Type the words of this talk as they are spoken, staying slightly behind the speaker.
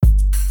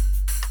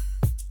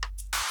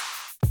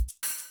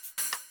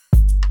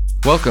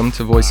Welcome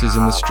to Voices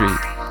in the Street,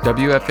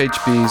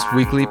 WFHB's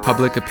weekly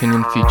public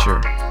opinion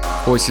feature.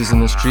 Voices in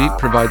the Street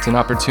provides an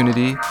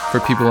opportunity for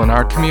people in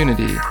our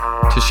community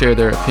to share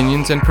their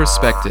opinions and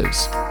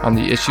perspectives on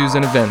the issues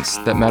and events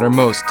that matter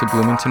most to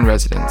Bloomington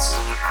residents.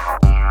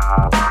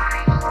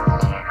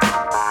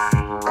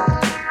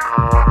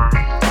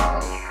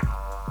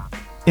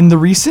 In the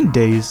recent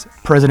days,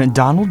 President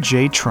Donald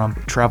J.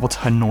 Trump traveled to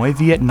Hanoi,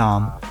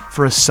 Vietnam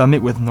for a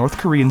summit with North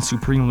Korean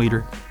Supreme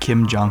Leader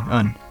Kim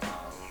Jong-un.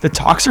 The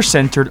talks are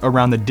centered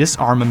around the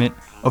disarmament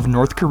of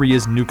North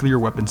Korea's nuclear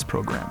weapons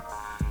program.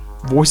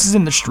 Voices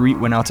in the Street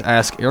went out to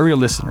ask area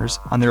listeners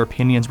on their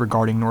opinions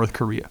regarding North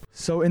Korea.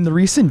 So in the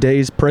recent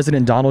days,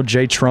 President Donald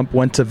J. Trump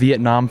went to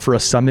Vietnam for a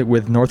summit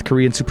with North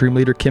Korean Supreme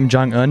Leader Kim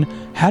Jong-un.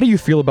 How do you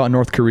feel about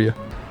North Korea?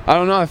 I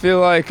don't know. I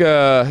feel like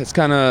it's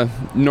kind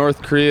of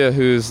North Korea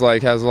who's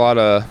has a lot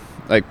of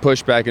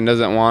pushback and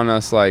doesn't want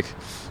us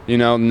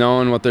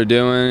knowing what they're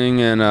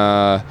doing, and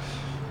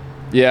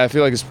I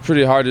feel like it's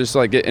pretty hard to just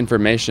get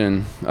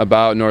information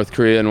about North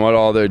Korea and what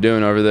all they're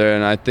doing over there.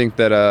 And I think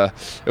that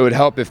it would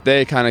help if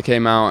they kind of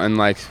came out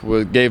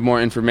and gave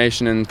more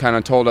information and kind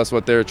of told us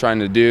what they were trying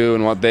to do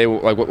and what they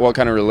what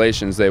kind of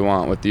relations they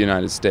want with the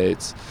United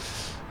States.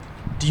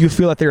 Do you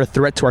feel that they're a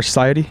threat to our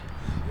society?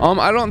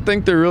 I don't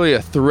think they're really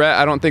a threat.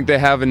 I don't think they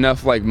have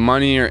enough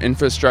money or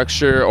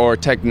infrastructure or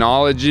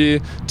technology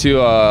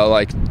to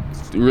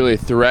really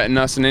threaten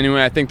us in any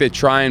way. I think they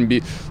try and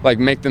be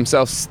make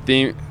themselves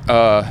feel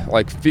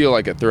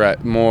like a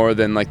threat more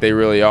than they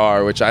really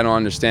are, which I don't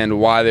understand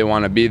why they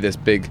want to be this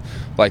big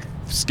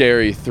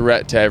scary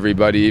threat to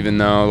everybody, even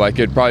though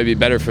it'd probably be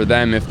better for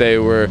them if they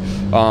were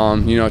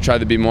try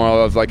to be more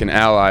of an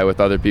ally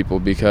with other people,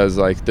 because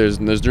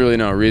there's really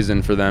no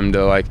reason for them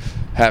to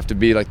have to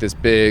be this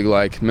big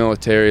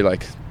military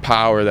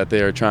power that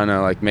they are trying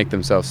to make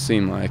themselves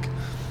seem like.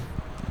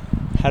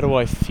 How do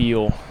I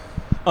feel?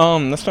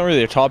 That's not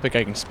really a topic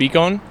I can speak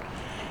on,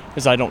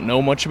 as I don't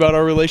know much about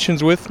our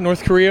relations with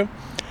North Korea,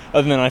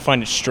 other than I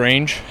find it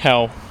strange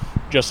how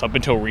just up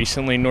until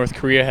recently North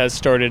Korea has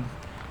started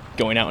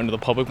going out into the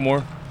public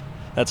more.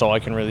 That's all I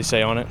can really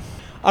say on it.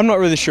 I'm not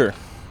really sure.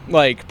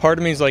 Part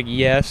of me is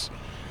yes,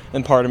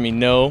 and part of me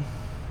no,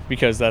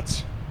 because that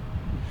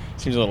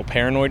seems a little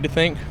paranoid to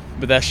think,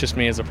 but that's just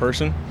me as a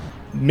person.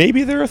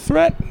 Maybe they're a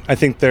threat. I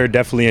think they're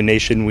definitely a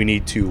nation we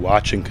need to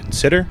watch and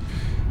consider,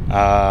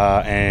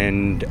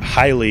 and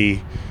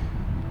highly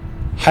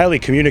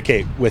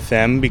communicate with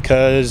them,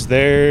 because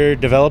they're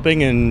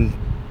developing and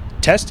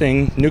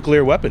testing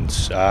nuclear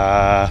weapons.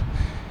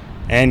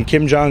 And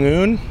Kim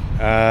Jong-un,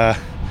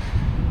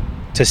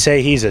 to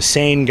say he's a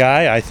sane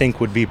guy, I think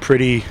would be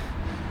pretty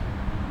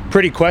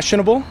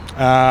questionable.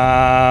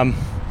 I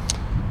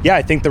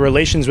think the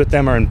relations with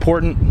them are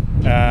important,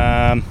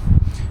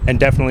 and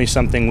definitely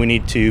something we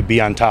need to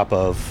be on top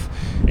of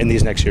in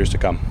these next years to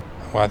come.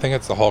 Well, I think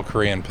it's the whole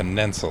Korean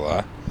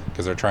peninsula,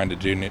 because they're trying to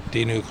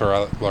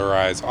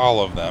denuclearize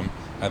all of them.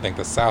 I think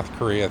the South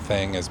Korea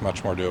thing is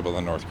much more doable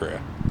than North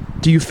Korea.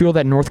 Do you feel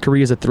that North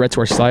Korea is a threat to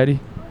our society?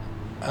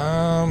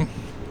 I'm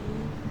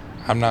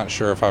not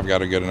sure if I've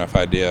got a good enough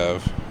idea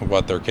of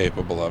what they're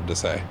capable of to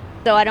say.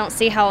 So I don't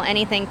see how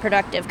anything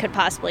productive could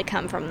possibly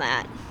come from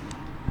that.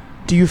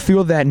 Do you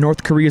feel that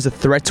North Korea is a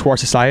threat to our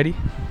society?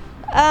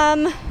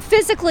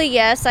 Physically,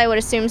 yes, I would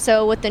assume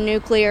so, with the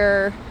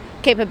nuclear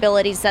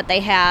capabilities that they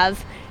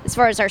have. As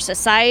far as our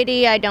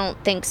society, I don't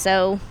think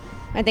so.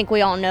 I think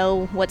we all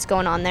know what's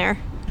going on there.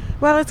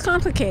 Well, it's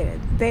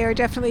complicated. They are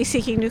definitely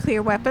seeking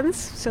nuclear weapons,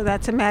 so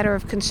that's a matter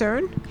of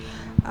concern.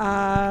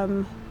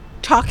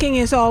 Talking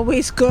is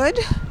always good,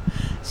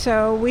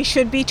 so we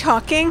should be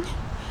talking.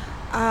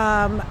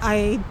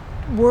 I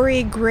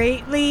worry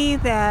greatly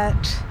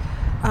that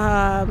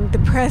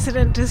the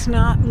president does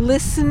not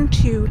listen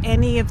to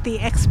any of the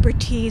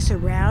expertise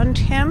around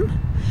him.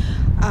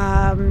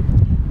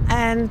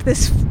 And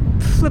this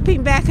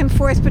flipping back and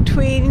forth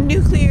between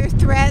nuclear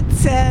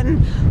threats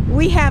and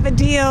we have a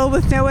deal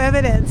with no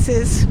evidence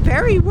is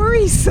very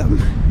worrisome,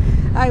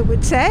 I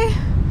would say.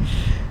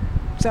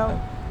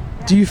 So,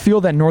 do you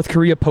feel that North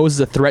Korea poses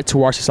a threat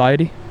to our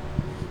society?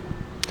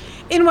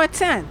 In what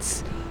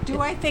sense?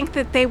 Do I think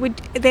that they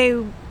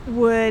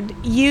would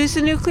use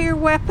a nuclear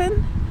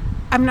weapon?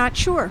 I'm not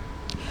sure.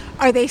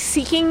 Are they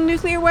seeking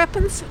nuclear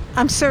weapons?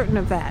 I'm certain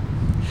of that.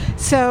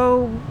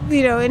 So,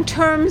 in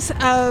terms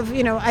of,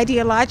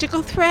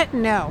 ideological threat,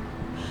 no.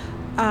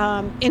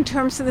 In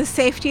terms of the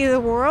safety of the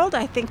world,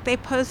 I think they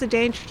pose a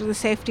danger to the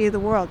safety of the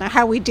world. Now,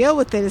 how we deal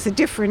with it is a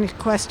different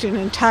question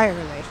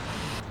entirely.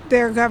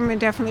 Their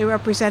government definitely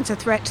represents a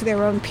threat to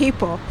their own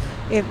people,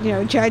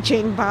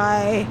 judging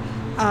by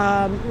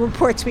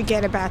reports we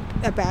get about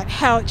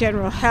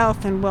general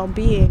health and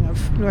well-being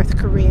of North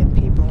Korean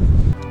people.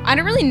 I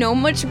don't really know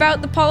much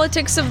about the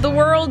politics of the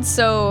world,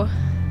 so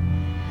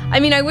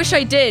I wish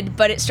I did,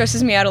 but it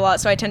stresses me out a lot,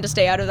 so I tend to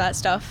stay out of that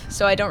stuff.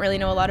 So I don't really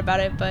know a lot about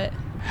it, but...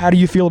 How do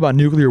you feel about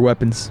nuclear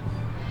weapons?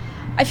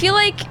 I feel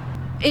like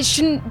it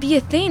shouldn't be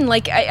a thing.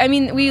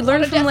 We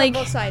learned from on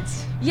both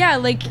sides. Yeah,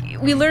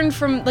 we learned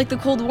from the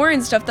Cold War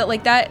and stuff that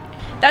that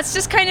that's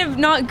just kind of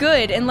not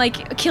good. And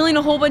like killing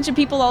a whole bunch of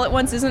people all at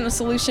once isn't a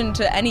solution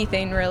to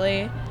anything,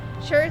 really.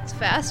 Sure, it's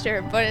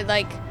faster, but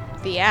like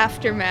the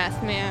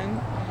aftermath,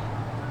 man.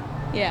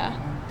 Yeah.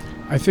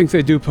 I think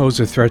they do pose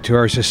a threat to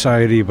our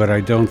society, but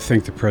I don't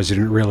think the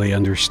president really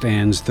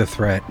understands the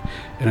threat,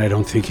 and I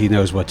don't think he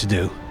knows what to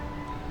do.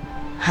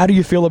 How do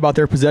you feel about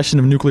their possession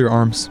of nuclear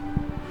arms?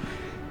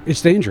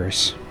 It's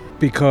dangerous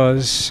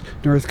because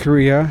North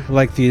Korea,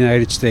 like the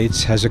United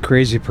States, has a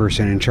crazy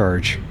person in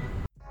charge.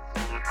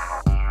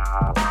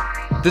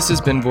 This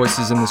has been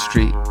Voices in the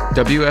Street,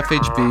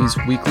 WFHB's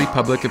weekly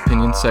public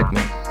opinion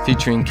segment,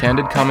 featuring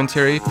candid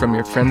commentary from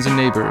your friends and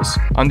neighbors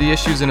on the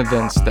issues and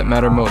events that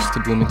matter most to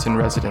Bloomington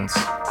residents.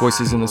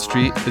 Voices in the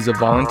Street is a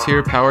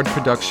volunteer-powered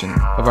production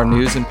of our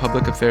News and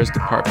Public Affairs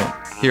Department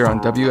here on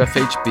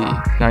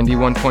WFHB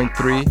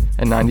 91.3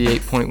 and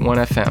 98.1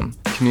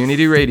 FM,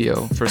 community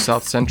radio for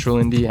South Central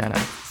Indiana.